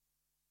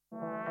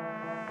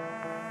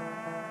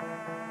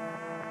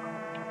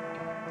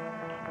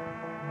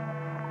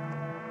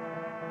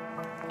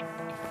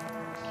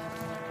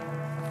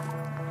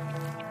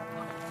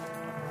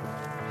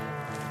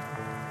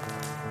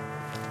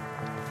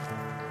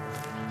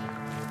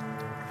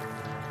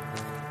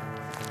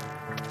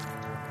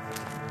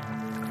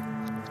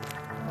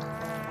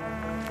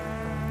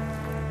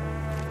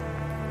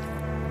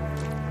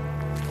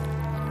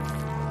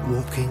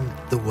walking,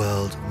 the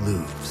world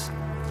moves.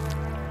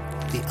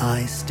 The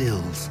eye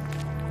stills,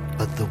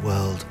 but the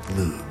world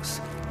moves.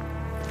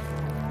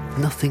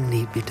 Nothing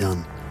need be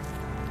done